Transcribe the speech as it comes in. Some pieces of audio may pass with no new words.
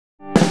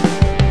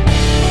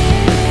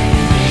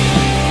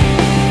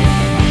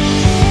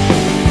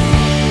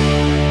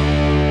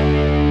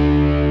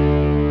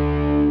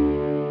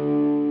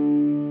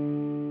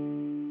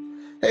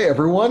Hey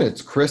everyone,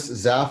 it's Chris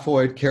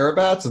Zaphoid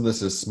Karabats, and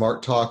this is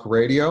SmartTalk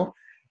Radio.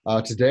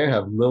 Today I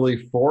have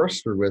Lily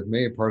Forrester with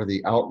me, part of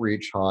the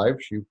Outreach Hive.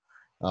 She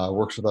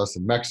works with us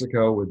in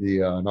Mexico with the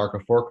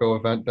Narcoforco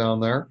event down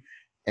there.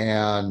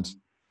 And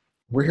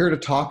we're here to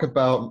talk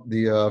about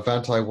the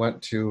event I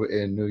went to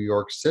in New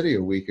York City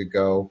a week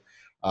ago,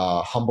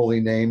 humbly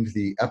named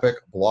the Epic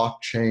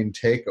Blockchain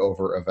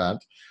Takeover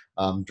event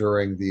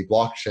during the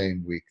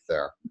blockchain week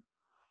there.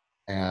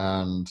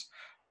 And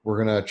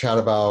we're going to chat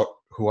about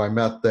who I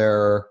met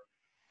there,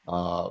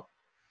 what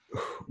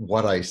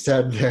I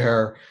said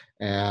there,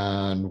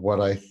 and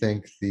what I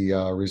think the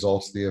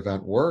results of the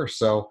event were.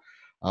 So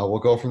we'll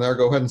go from there.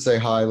 Go ahead and say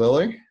hi,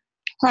 Lily.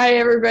 Hi,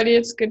 everybody.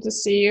 It's good to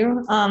see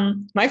you.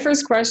 My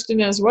first question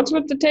is, what's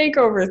with the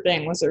takeover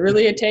thing? Was it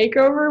really a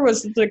takeover?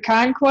 Was it the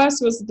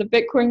conquest? Was it the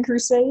Bitcoin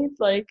crusade?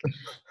 Well, it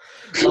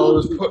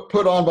was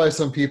put on by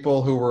some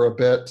people who were a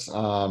bit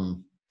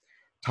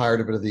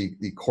tired of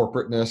the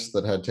corporateness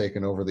that had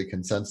taken over the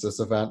consensus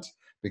event,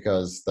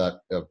 because that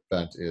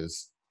event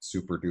is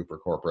super duper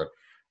corporate,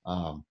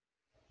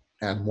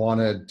 and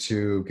wanted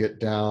to get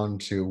down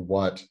to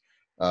what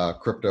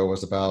crypto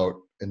was about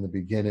in the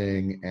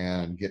beginning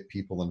and get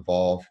people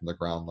involved from the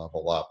ground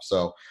level up.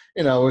 So,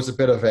 it was a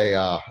bit of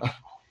a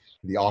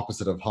the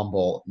opposite of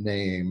humble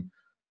name,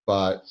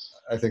 but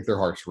I think their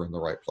hearts were in the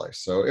right place.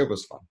 So it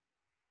was fun.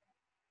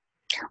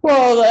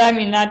 Well, I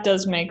mean, that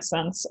does make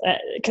sense,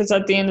 because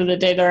at the end of the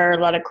day, there are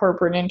a lot of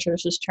corporate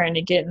interests just trying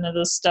to get into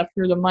this stuff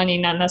for the money,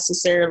 not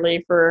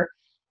necessarily for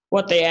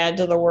what they add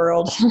to the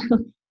world.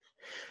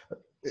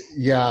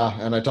 Yeah,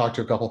 and I talked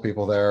to a couple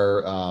people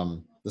there.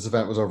 This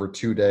event was over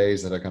 2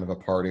 days, at a kind of a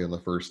party on the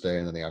first day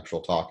and then the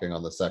actual talking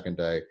on the second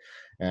day.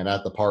 And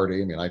at the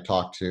party, I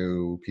talked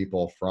to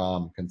people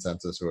from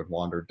Consensus who had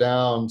wandered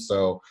down.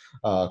 So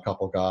a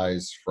couple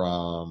guys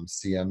from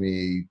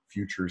CME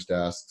futures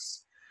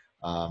desks,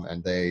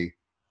 and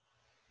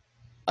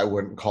I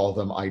wouldn't call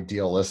them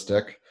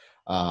idealistic,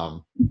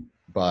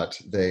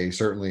 but they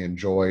certainly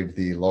enjoyed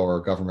the lower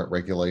government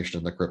regulation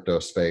in the crypto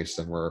space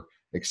and were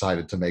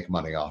excited to make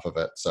money off of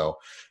it. So,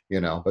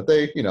 but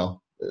they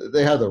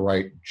had the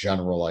right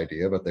general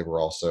idea, but they were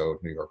also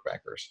New York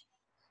bankers.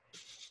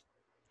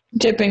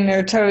 Dipping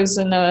their toes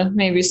in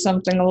maybe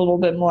something a little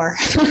bit more,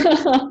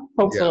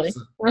 hopefully.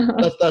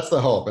 Yes, that's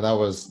the hope. And that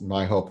was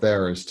my hope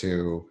there, is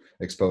to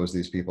expose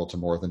these people to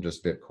more than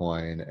just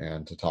Bitcoin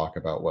and to talk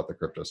about what the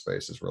crypto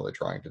space is really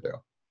trying to do.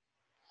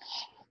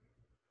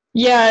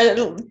 Yeah,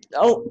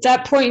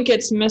 that point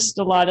gets missed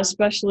a lot,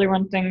 especially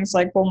when things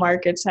like bull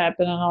markets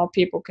happen and all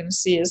people can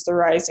see is the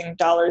rising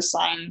dollar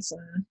signs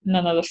and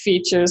none of the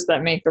features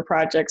that make the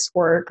projects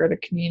work or the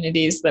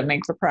communities that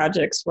make the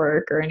projects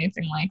work or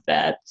anything like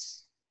that.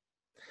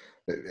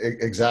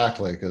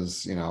 Exactly,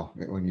 because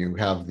when you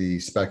have the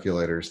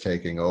speculators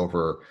taking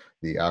over,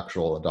 the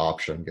actual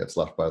adoption gets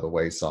left by the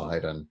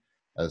wayside. And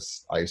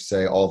as I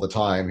say all the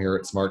time here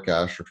at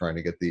SmartCash, we're trying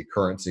to get the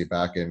currency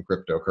back in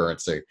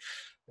cryptocurrency.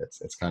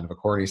 It's kind of a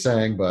corny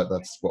saying, but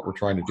that's what we're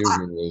trying to do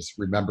here, is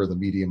remember the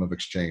medium of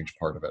exchange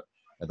part of it.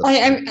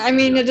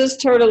 It is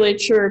totally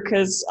true,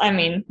 because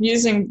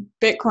using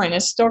Bitcoin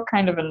is still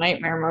kind of a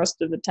nightmare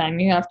most of the time.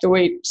 You have to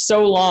wait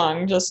so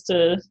long just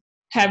to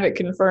have it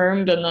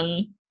confirmed, and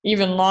then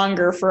even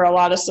longer for a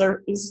lot of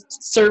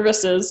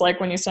services, like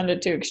when you send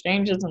it to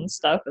exchanges and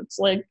stuff. It's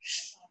like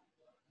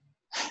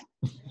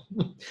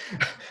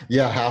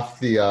yeah, half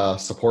the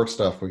support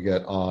stuff we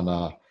get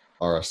on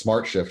our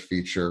Smart Shift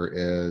feature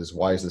is,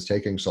 why is this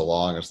taking so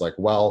long? It's like,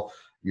 well,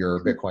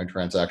 your Bitcoin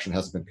transaction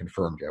hasn't been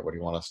confirmed yet. What do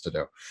you want us to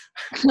do?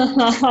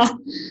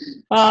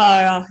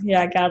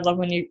 Yeah, God love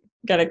when you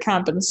got to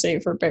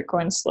compensate for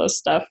Bitcoin slow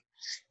stuff.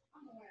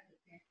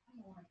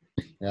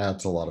 Yeah,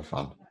 it's a lot of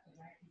fun.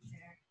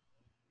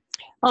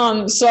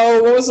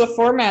 So what was the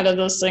format of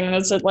this thing?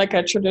 Was it like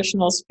a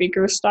traditional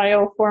speaker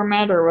style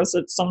format, or was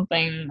it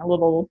something a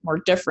little more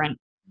different?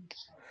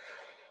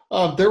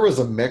 There was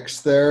a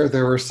mix there.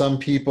 There were some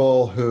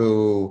people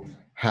who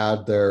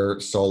had their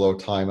solo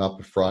time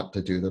up front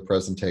to do the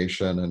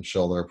presentation and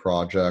show their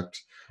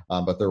project,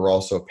 but there were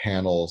also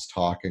panels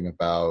talking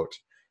about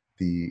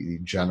the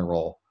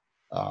general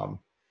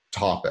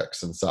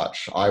topics and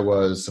such. I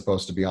was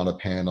supposed to be on a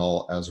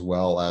panel as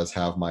well as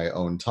have my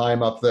own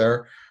time up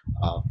there,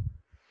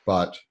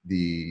 but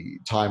the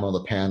time on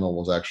the panel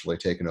was actually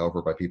taken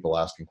over by people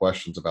asking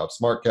questions about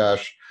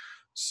SmartCash.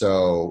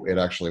 So it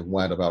actually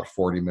went about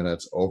 40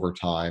 minutes over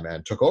time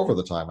and took over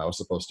the time I was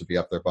supposed to be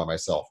up there by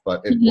myself.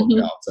 But it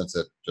worked out, since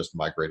it just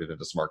migrated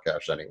into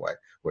SmartCash anyway,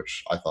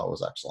 which I thought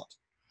was excellent.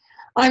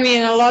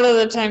 A lot of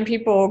the time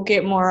people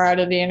get more out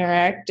of the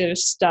interactive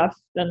stuff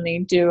than they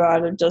do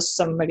out of just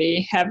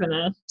somebody having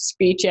a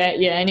speech at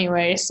you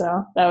anyway.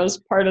 So that was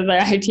part of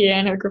the idea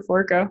in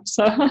Narcoforco.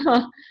 So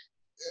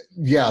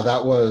yeah,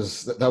 that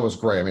was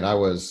great.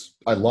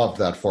 I loved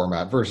that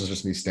format versus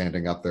just me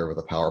standing up there with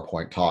a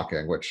PowerPoint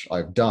talking, which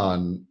I've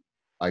done.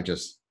 I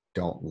just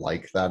don't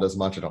like that as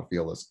much. I don't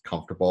feel as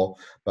comfortable.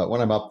 But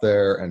when I'm up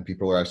there and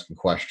people are asking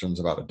questions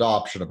about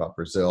adoption, about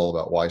Brazil,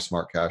 about why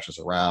SmartCash is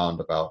around,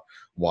 about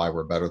why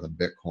we're better than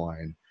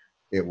Bitcoin,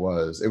 it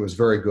was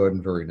very good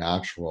and very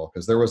natural,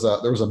 because there was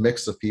a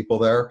mix of people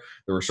there.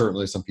 There were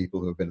certainly some people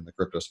who have been in the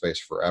crypto space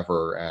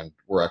forever and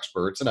were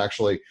experts and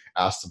actually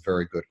asked some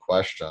very good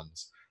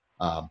questions.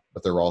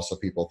 But there were also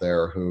people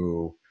there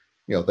who,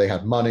 they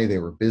had money, they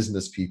were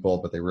business people,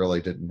 but they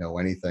really didn't know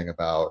anything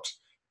about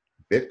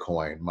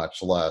Bitcoin,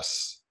 much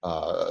less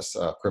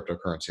a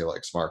cryptocurrency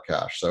like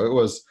SmartCash. So it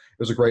was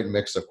a great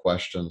mix of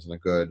questions and a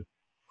good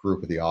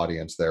group of the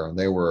audience there, and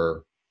they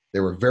were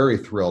very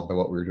thrilled by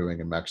what we were doing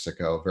in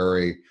Mexico,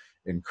 very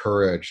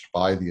encouraged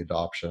by the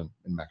adoption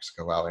in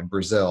Mexico. Wow, in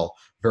Brazil,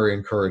 very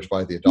encouraged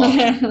by the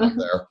adoption out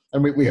there,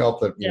 and we hope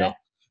that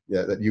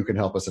that you can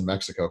help us in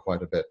Mexico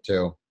quite a bit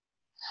too.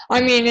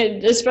 I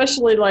mean,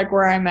 especially like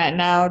where I'm at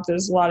now,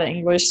 there's a lot of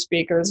English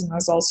speakers, and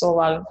there's also a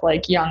lot of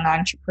like young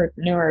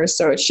entrepreneurs.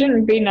 So it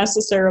shouldn't be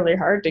necessarily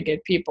hard to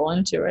get people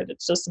into it.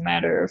 It's just a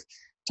matter of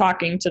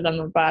talking to them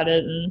about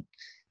it and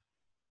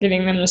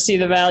getting them to see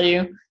the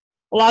value.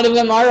 A lot of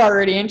them are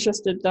already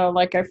interested, though.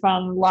 Like, I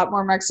found a lot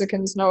more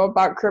Mexicans know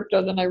about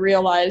crypto than I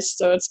realized,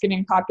 so it's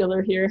getting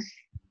popular here.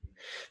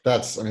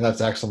 That's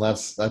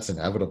excellent. That's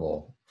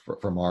inevitable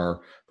from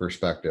our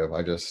perspective.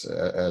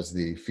 As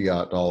the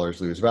fiat dollars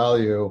lose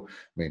value,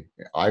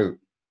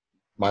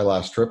 my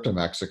last trip to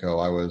Mexico,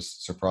 I was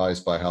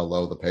surprised by how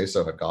low the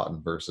peso had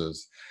gotten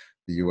versus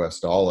the US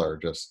dollar.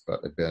 But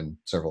it'd been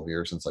several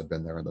years since I'd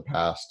been there in the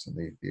past, and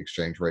the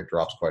exchange rate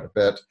drops quite a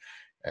bit.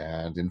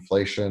 And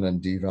inflation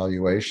and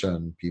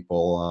devaluation,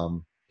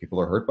 people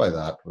are hurt by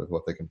that with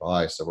what they can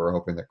buy. So we're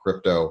hoping that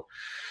crypto,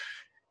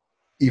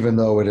 even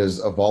though it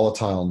is a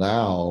volatile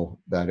now,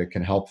 that it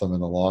can help them in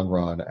the long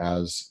run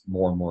as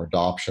more and more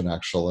adoption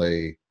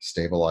actually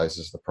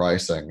stabilizes the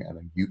pricing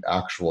and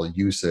actual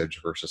usage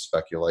versus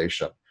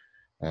speculation.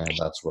 And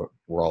that's what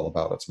we're all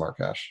about at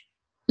SmartCash.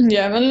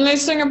 Yeah, and the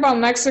nice thing about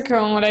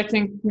Mexico, and what I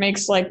think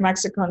makes like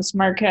Mexico and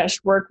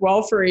SmartCash work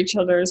well for each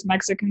other, is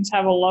Mexicans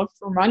have a love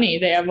for money.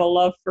 They have a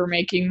love for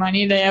making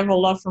money. They have a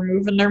love for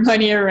moving their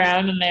money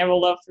around, and they have a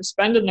love for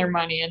spending their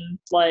money. And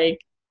like,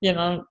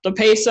 the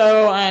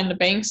peso and the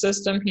bank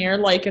system here,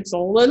 like, it's a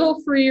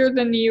little freer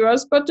than the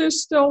US, but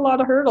there's still a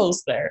lot of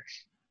hurdles there.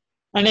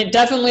 And it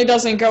definitely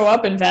doesn't go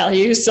up in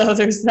value, so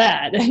there's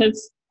that.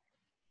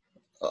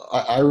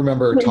 I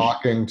remember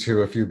talking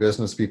to a few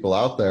business people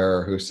out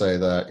there who say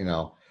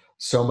that,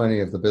 so many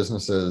of the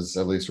businesses,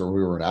 at least where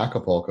we were in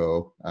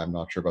Acapulco, I'm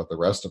not sure about the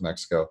rest of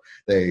Mexico,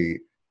 they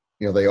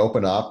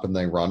open up and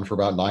they run for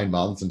about 9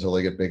 months until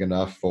they get big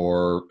enough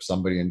for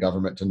somebody in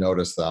government to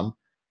notice them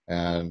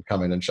and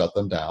come in and shut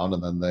them down.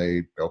 And then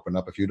they open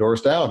up a few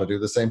doors down to do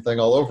the same thing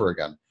all over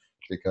again.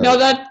 No,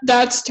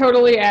 that's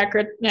totally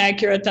accurate.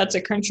 That's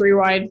a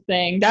countrywide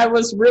thing. That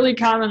was really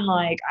common.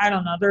 Like, I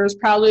don't know, there was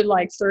probably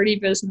like 30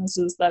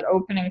 businesses that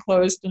opened and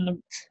closed in the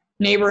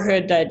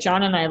neighborhood that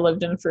John and I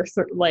lived in for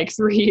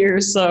 3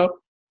 years. So,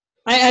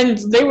 and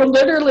they would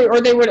literally,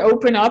 or they would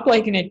open up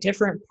like in a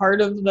different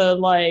part of the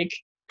like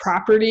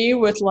property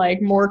with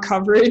like more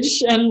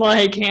coverage and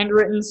like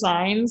handwritten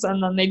signs,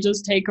 and then they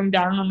just take them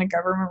down and the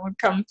government would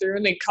come through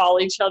and they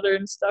call each other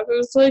and stuff. It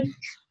was like,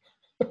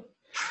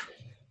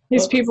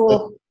 these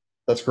people.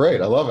 That's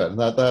great. I love it. And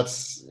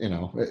that's,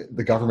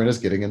 the government is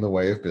getting in the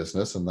way of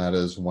business. And that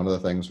is one of the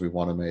things we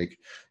want to make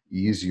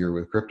easier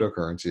with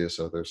cryptocurrency,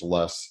 so there's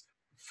less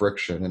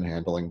friction in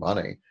handling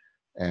money.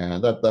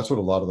 And that's what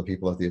a lot of the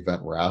people at the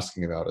event were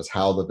asking about, is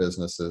how the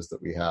businesses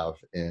that we have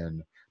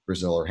in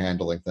Brazil are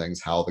handling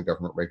things, how the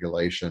government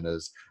regulation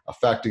is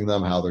affecting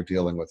them, how they're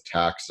dealing with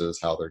taxes,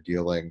 how they're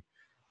dealing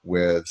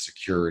with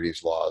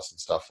securities laws and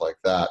stuff like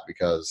that.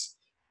 Because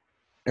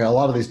a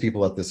lot of these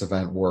people at this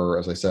event were,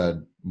 as I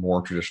said,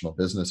 more traditional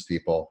business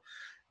people.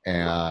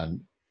 And,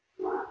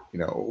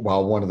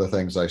 while one of the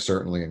things I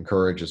certainly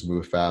encourage is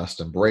move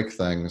fast and break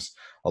things,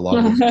 a lot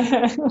of these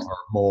people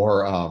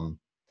are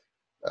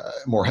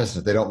more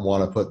hesitant. They don't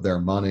want to put their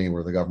money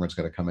where the government's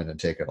going to come in and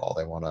take it all.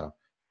 They want to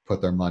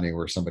put their money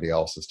where somebody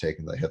else is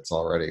taking the hits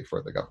already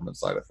for the government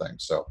side of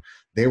things. So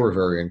they were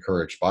very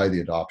encouraged by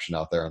the adoption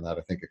out there, and that,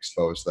 I think,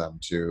 exposed them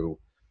to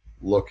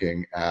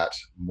looking at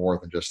more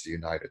than just the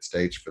United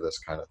States for this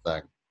kind of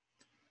thing,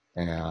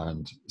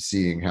 and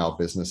seeing how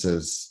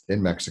businesses in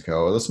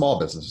Mexico, the small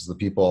businesses, the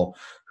people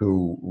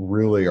who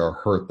really are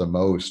hurt the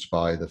most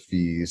by the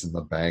fees and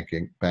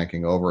the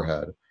banking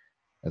overhead,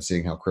 and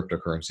seeing how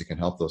cryptocurrency can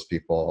help those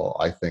people,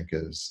 I think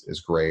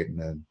is great. And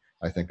then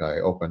I think I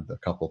opened a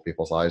couple of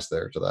people's eyes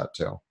there to that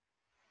too.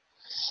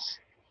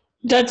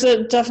 That's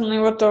definitely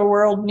what the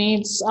world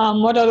needs.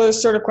 What other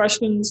sort of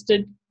questions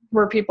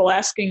were people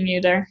asking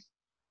you there?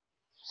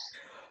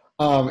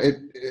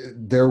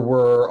 There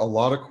were a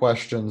lot of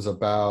questions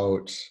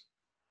about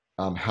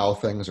how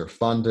things are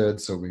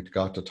funded. So we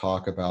got to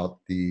talk about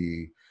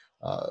the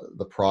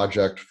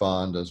project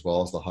fund as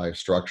well as the Hive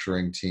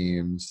structuring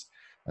teams.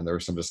 And there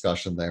was some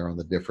discussion there on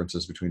the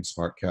differences between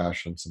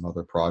SmartCash and some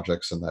other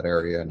projects in that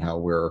area, and how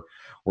we're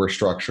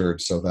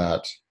structured so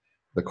that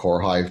the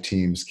core Hive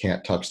teams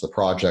can't touch the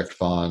project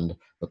fund,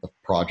 but the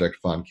project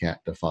fund can't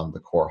defund the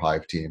core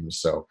Hive teams.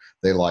 So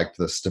they liked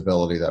the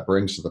stability that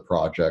brings to the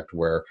project,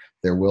 where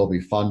there will be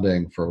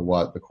funding for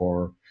what the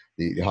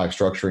the high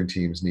structuring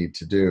teams need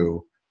to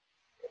do,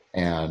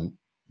 and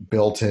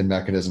built-in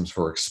mechanisms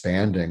for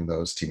expanding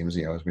those teams.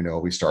 As we know,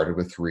 we started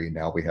with 3,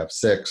 now we have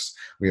 6.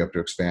 We have to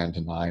expand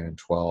to 9 and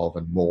 12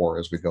 and more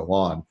as we go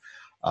on.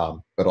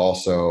 But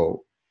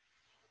also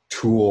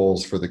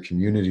tools for the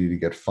community to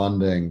get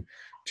funding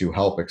to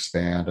help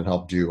expand and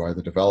help do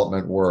either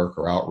development work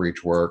or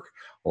outreach work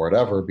or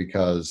whatever.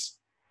 Because,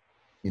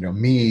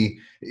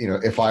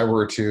 if I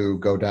were to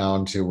go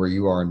down to where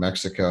you are in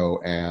Mexico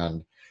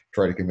and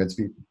try to convince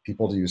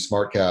people to use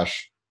SmartCash,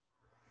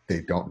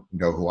 they don't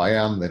know who I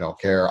am. They don't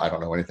care. I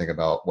don't know anything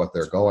about what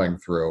they're going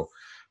through,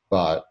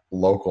 but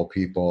local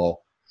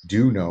people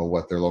do know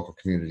what their local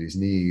communities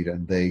need,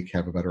 and they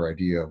have a better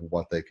idea of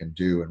what they can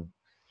do.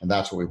 And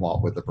that's what we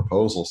want with the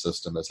proposal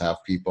system, is have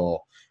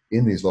people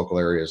in these local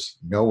areas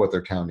know what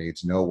their town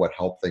needs, know what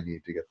help they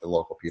need to get the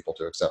local people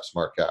to accept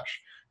SmartCash.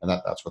 And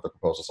that's what the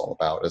proposal is all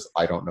about, is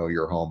I don't know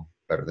your home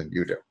better than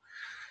you do.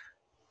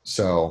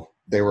 So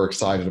they were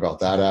excited about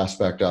that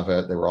aspect of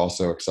it. They were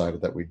also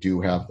excited that we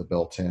do have the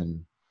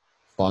built-in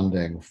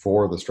funding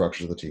for the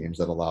structure of the teams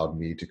that allowed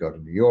me to go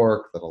to New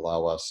York, that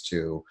allow us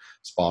to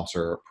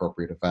sponsor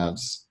appropriate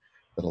events,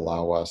 that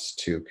allow us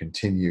to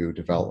continue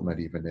development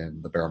even in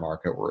the bear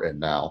market we're in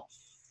now,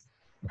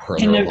 where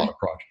there are a lot of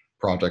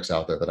projects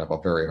out there that have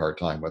a very hard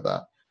time with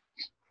that.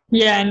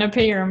 Yeah, and to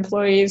pay your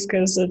employees,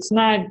 because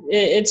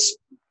it's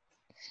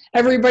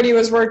everybody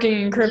was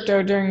working in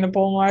crypto during the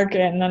bull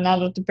market, and then now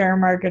that the bear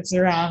market's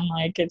around,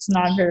 it's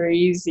not very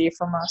easy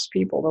for most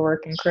people to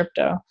work in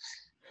crypto.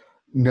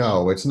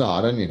 No, it's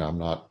not. And, I'm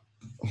not,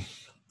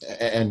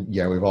 and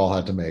yeah, we've all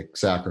had to make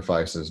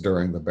sacrifices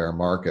during the bear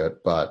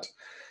market, but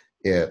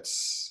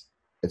it's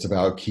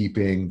about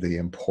keeping the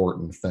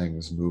important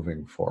things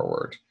moving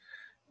forward.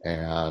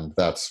 And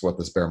that's what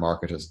this bear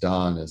market has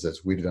done, is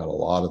it's weeded out a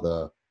lot of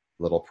the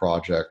little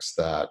projects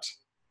that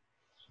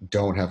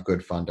don't have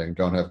good funding,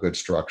 don't have good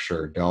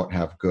structure, don't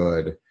have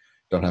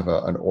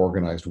an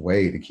organized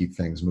way to keep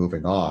things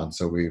moving on.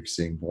 So we've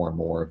seen more and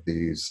more of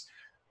these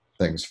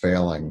things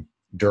failing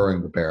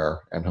during the bear,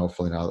 and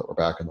hopefully now that we're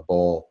back in the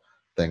bull,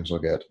 things will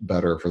get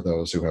better for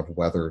those who have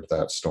weathered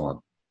that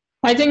storm.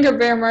 I think a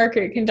bear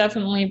market can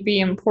definitely be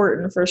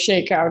important for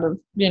shakeout of,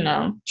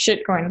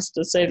 shitcoins,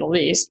 to say the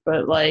least,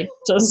 but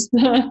just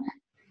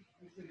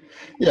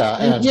yeah,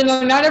 and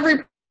not every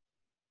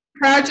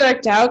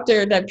project out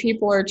there that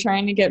people are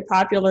trying to get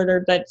popular,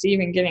 or that's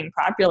even getting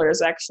popular,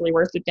 is actually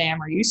worth a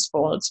damn or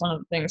useful. It's one of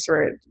the things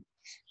where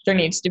there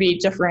needs to be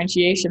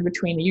differentiation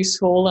between the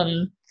useful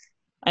and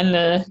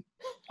the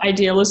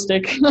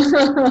idealistic.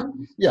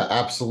 Yeah,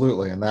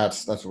 absolutely. And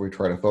that's what we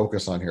try to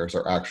focus on here, is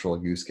our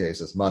actual use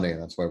case is money.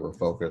 And that's why we're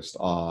focused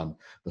on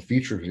the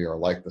features here,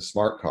 like the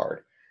smart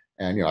card.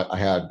 And, I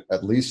had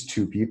at least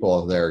 2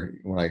 people there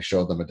when I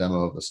showed them a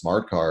demo of the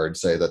smart card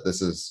say that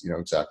this is,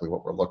 exactly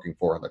what we're looking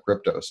for in the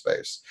crypto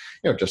space.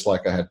 Just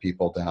like I had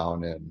people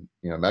down in,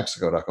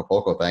 Mexico, to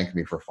Acapulco, thank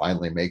me for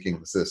finally making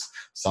this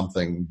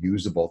something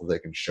usable that they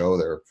can show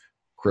their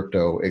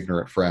crypto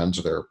ignorant friends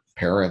or their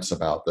parents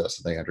about this,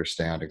 and they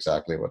understand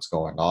exactly what's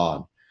going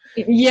on.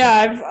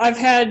 Yeah, I've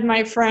had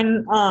my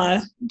friend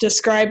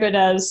describe it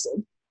as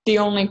the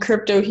only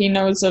crypto he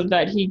knows of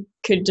that he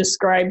could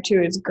describe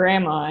to his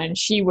grandma, and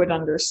she would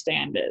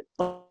understand it.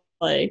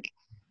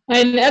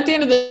 And at the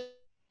end of the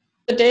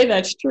day,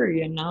 that's true.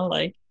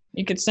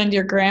 You could send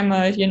your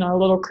grandma, a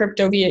little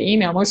crypto via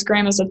email. Most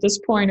grandmas at this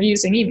point are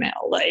using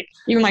email.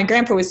 Even my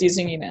grandpa was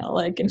using email.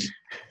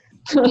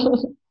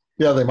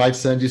 Yeah, they might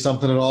send you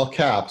something in all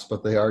caps,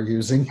 but they are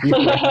using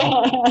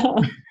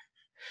email.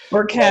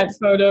 Or cat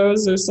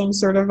photos, or some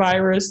sort of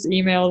virus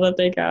email that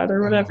they got,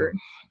 or whatever.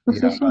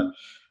 Yeah,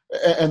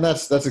 and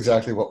that's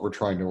exactly what we're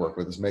trying to work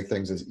with, is make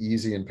things as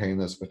easy and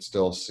painless but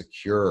still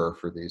secure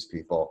for these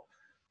people,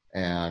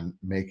 and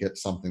make it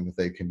something that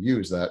they can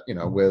use. That,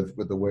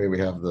 with the way we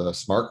have the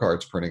smart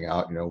cards printing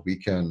out, we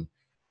can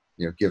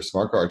give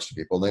smart cards to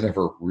people. They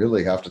never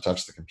really have to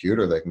touch the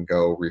computer. They can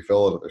go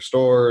refill it at their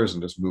stores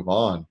and just move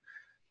on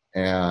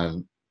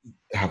and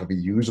have it be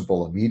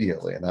usable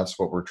immediately. And that's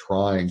what we're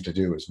trying to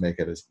do, is make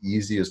it as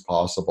easy as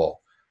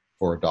possible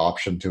for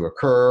adoption to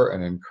occur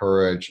and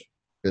encourage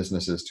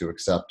businesses to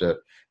accept it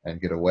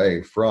and get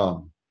away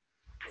from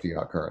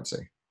fiat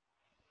currency.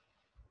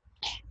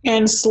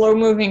 And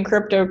slow-moving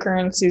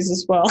cryptocurrencies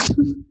as well.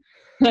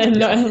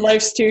 And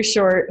life's too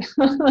short.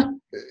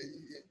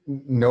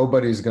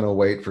 Nobody's going to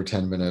wait for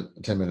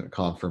 10-minute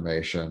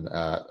confirmation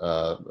at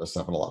a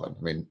 7-Eleven.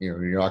 I mean,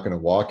 you're not going to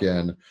walk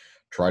in,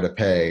 try to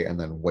pay, and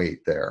then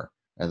wait there.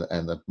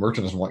 And the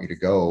merchant doesn't want you to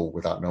go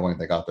without knowing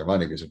they got their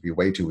money, because it'd be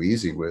way too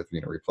easy with,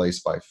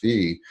 replaced by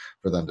fee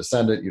for them to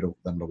send it,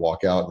 them to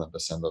walk out and then to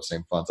send those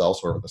same funds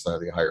elsewhere with a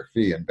slightly higher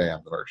fee, and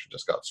bam, the merchant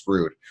just got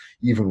screwed,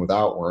 even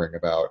without worrying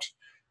about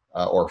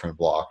orphan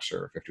blocks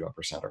or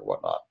 51% or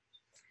whatnot.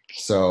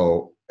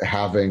 So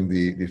having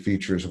the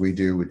features we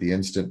do with the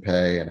instant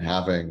pay, and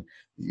having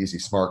the easy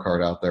smart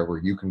card out there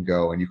where you can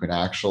go and you can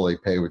actually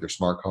pay with your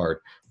smart card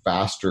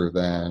faster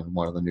than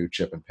one of the new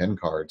chip and pin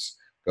cards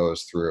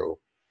goes through,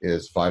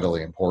 is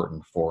vitally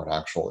important for an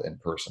actual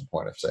in-person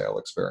point of sale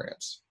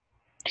experience.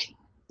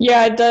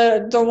 Yeah,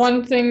 the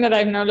one thing that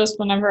I've noticed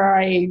whenever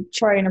I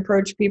try and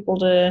approach people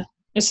to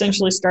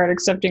essentially start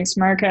accepting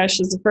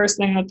SmartCash is the first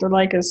thing that they're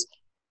like is,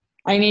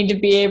 I need to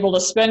be able to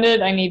spend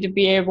it. I need to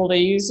be able to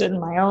use it in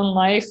my own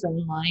life.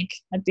 And like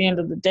at the end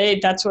of the day,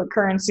 that's what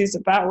currency is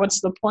about.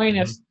 What's the point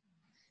if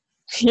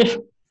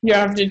you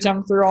have to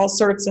jump through all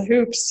sorts of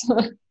hoops?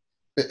 Point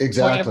of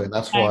Exactly. And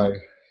that's time. why,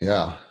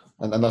 yeah.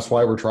 And that's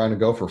why we're trying to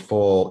go for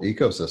full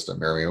ecosystem.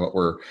 I mean, what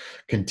we're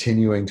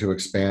continuing to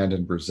expand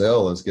in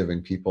Brazil is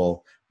giving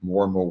people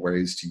more and more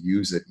ways to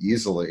use it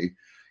easily,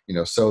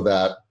 so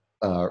that,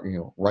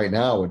 right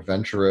now,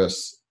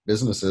 adventurous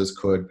businesses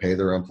could pay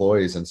their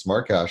employees in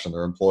smart cash, and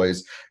their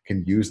employees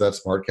can use that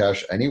smart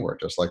cash anywhere,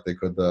 just like they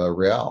could the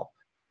real.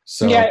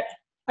 So, Yeah,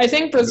 I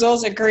think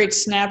Brazil's a great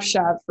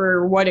snapshot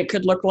for what it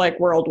could look like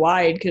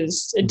worldwide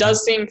because it mhm.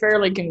 does seem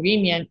fairly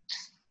convenient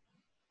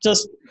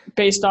just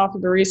based off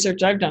of the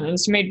research I've done. And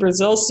it's made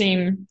Brazil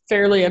seem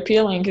fairly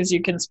appealing because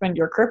you can spend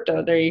your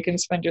crypto there, you can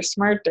spend your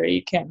smart there.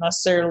 You can't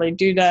necessarily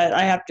do that.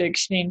 I have to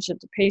exchange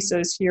it to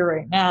pesos here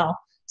right now.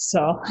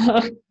 So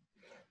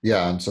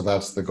Yeah, and so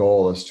that's the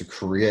goal, is to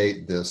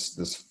create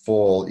this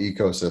full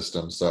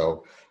ecosystem,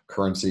 so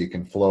currency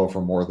can flow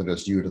from more than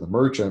just you to the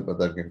merchant, but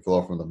then can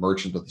flow from the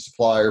merchant to the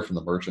supplier, from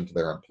the merchant to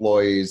their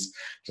employees,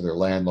 to their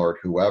landlord,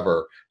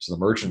 whoever. So the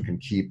merchant can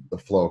keep the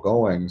flow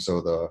going,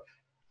 so the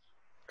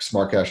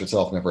smart cash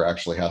itself never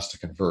actually has to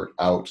convert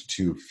out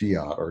to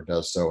fiat, or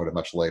does so at a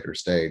much later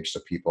stage. So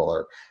people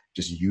are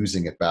just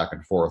using it back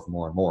and forth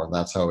more and more. And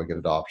that's how we get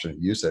adoption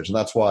and usage. And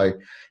that's why,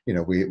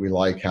 we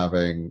like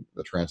having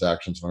the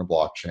transactions on our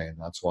blockchain.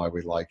 That's why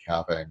we like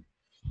having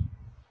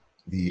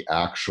the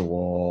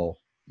actual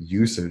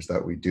usage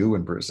that we do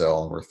in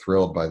Brazil. And we're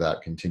thrilled by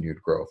that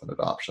continued growth and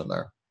adoption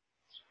there.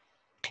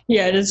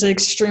 yeah, it is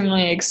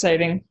extremely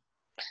exciting.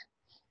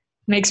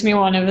 Makes me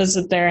want to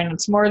visit there, and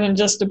it's more than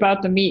just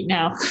about the meat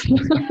now.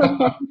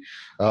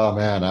 Oh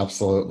man,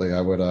 absolutely.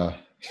 I would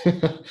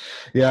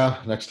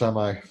yeah, next time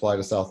I fly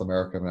to South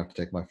America, I'm gonna have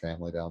to take my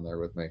family down there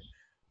with me,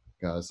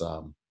 because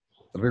it'll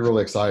be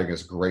really exciting.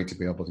 It's great to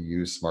be able to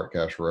use smart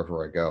cash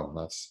wherever I go. And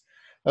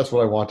that's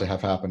what I want to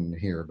have happen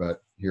here.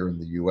 But here in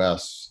the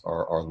US,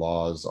 our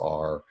laws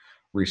are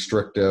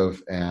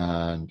restrictive,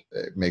 and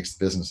it makes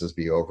businesses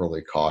be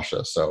overly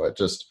cautious. So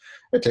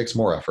it takes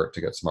more effort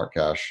to get smart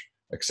cash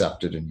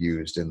accepted and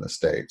used in the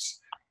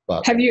States.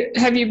 But Have you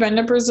been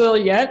to Brazil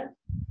yet?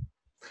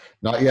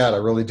 not yet. I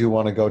really do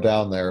want to go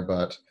down there,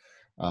 but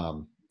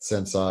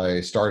since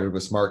I started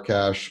with Smart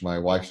Cash, my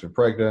wife's been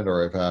pregnant,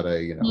 or I've had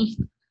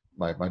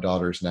my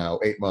daughter's now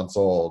 8 months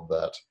old,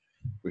 that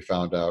we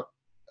found out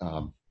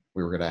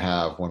we were going to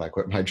have when I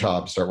quit my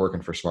job, start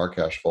working for Smart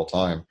Cash full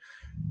time.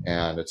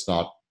 And it's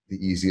not the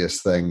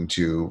easiest thing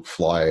to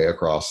fly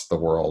across the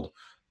world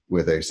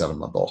with a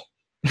 7-month-old.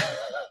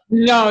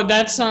 No,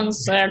 that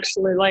sounds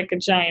actually like a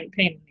giant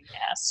pain in the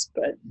ass,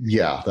 but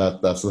Yeah,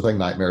 that's the thing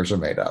nightmares are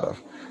made out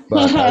of.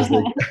 But as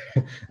they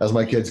as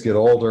my kids get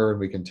older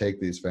and we can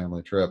take these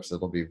family trips,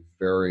 it'll be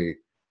very,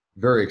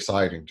 very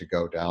exciting to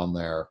go down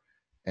there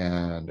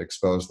and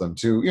expose them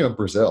to,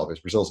 Brazil,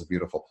 because Brazil's a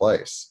beautiful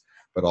place,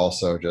 but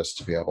also just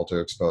to be able to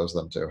expose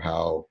them to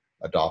how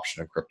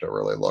adoption of crypto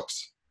really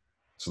looks.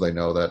 So they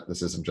know that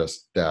this isn't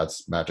just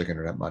dad's magic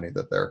internet money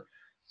that they're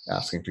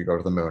asking to go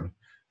to the moon.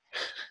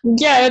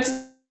 yeah,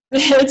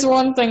 it's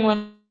one thing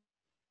when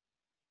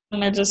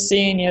they're just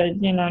seeing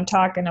you,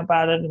 talking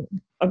about it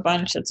a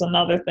bunch. It's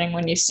another thing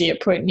when you see it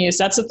put in use.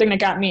 That's the thing that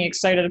got me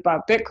excited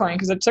about Bitcoin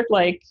because it took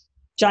like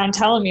John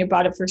telling me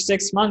about it for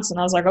 6 months, and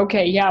I was like,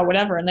 okay, yeah,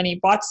 whatever. And then he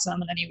bought some,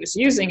 and then he was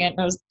using it,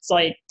 and it's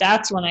like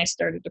that's when I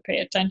started to pay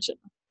attention.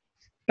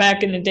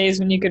 Back in the days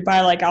when you could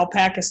buy like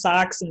alpaca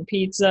socks and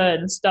pizza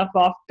and stuff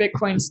off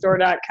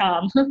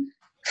BitcoinStore.com.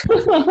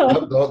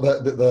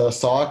 The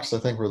socks, I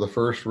think, were the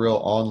first real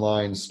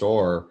online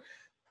store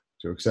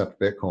to accept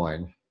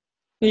Bitcoin.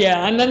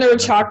 Yeah, and then there were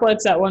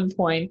chocolates at one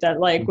point that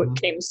like what Mm-hmm.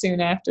 came soon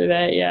after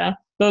that. Yeah,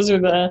 those are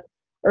the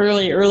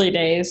early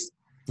days.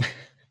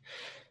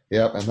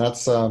 Yep, and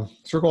that's so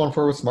we're going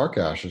forward with Smart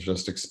Cash, is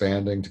just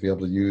expanding to be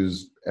able to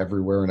use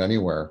everywhere and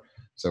anywhere.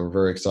 So we're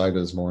very excited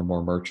as more and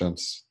more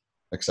merchants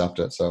accept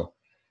it. So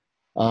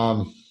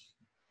I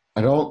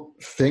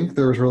don't think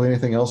there was really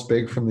anything else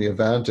big from the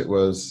event. It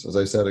was, as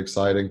I said,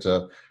 exciting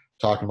to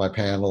talk to my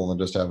panel and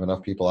just have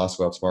enough people ask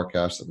about Smart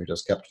Cash that we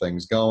just kept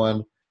things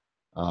going.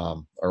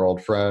 Our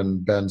old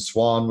friend Ben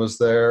Swan was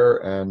there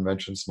and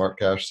mentioned Smart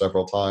Cash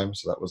several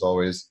times, so that was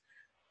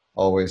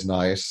always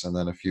nice. And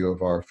then a few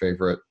of our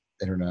favorite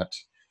internet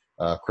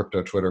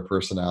crypto Twitter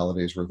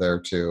personalities were there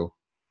too.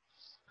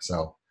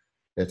 So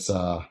it's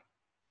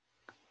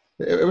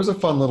it was a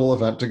fun little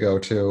event to go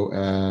to,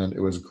 and it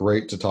was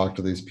great to talk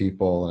to these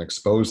people and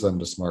expose them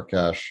to Smart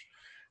Cash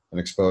and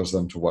expose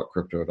them to what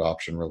crypto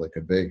adoption really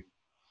could be.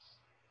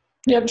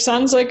 Yep,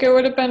 sounds like it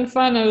would have been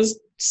fun. It was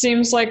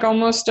seems like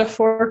almost a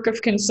fork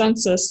of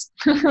consensus.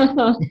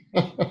 Well,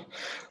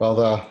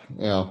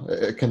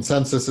 the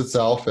consensus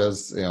itself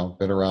has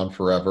been around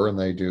forever, and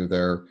they do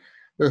their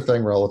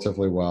thing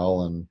relatively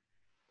well and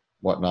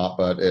whatnot.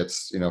 But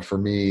it's for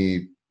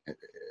me,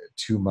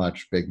 too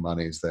much big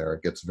money's there.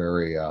 It gets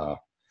very, I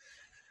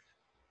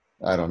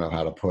don't know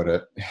how to put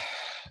it,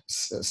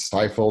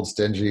 stifled,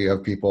 stingy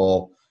of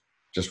people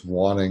just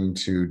wanting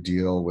to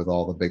deal with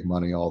all the big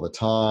money all the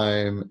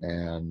time,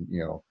 and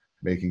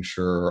making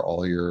sure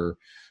all your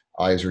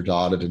I's are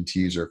dotted and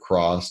T's are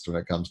crossed when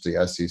it comes to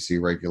the SEC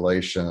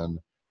regulation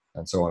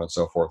and so on and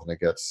so forth. And it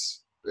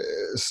gets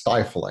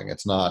stifling.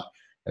 It's not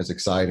as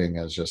exciting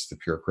as just the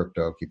pure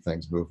crypto, keep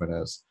things moving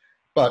is.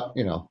 But,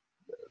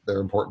 they're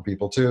important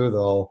people too.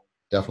 They'll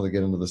definitely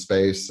get into the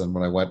space. And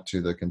when I went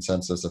to the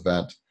consensus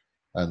event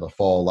in the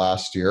fall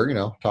last year,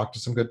 talked to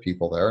some good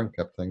people there and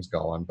kept things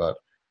going. But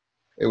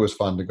it was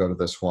fun to go to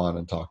this one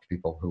and talk to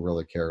people who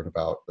really cared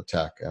about the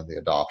tech and the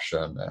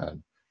adoption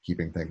and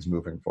keeping things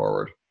moving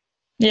forward.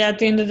 Yeah, at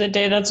the end of the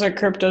day, that's what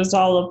crypto is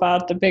all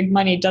about. The big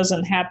money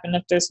doesn't happen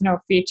if there's no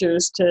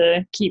features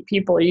to keep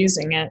people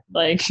using it.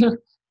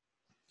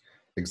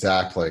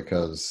 Exactly,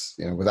 because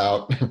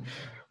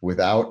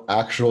without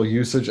actual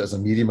usage as a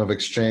medium of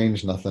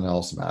exchange, nothing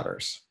else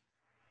matters.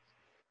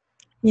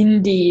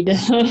 Indeed.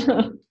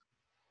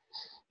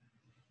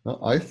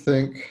 Well, I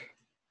think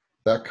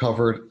that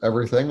covered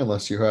everything,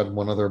 unless you had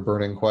one other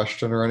burning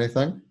question or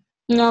anything.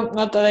 No,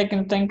 not that I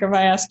can think of.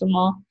 I asked them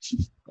all,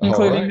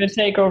 including the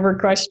takeover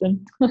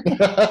question.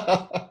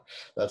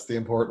 That's the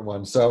important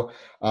one. So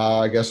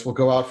I guess we'll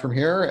go out from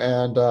here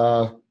and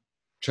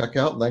check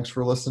out. Thanks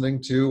for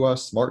listening to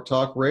Smart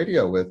Talk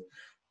Radio with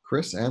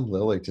Chris and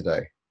Lily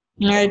today.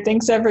 All right.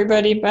 Thanks,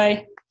 everybody.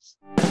 Bye.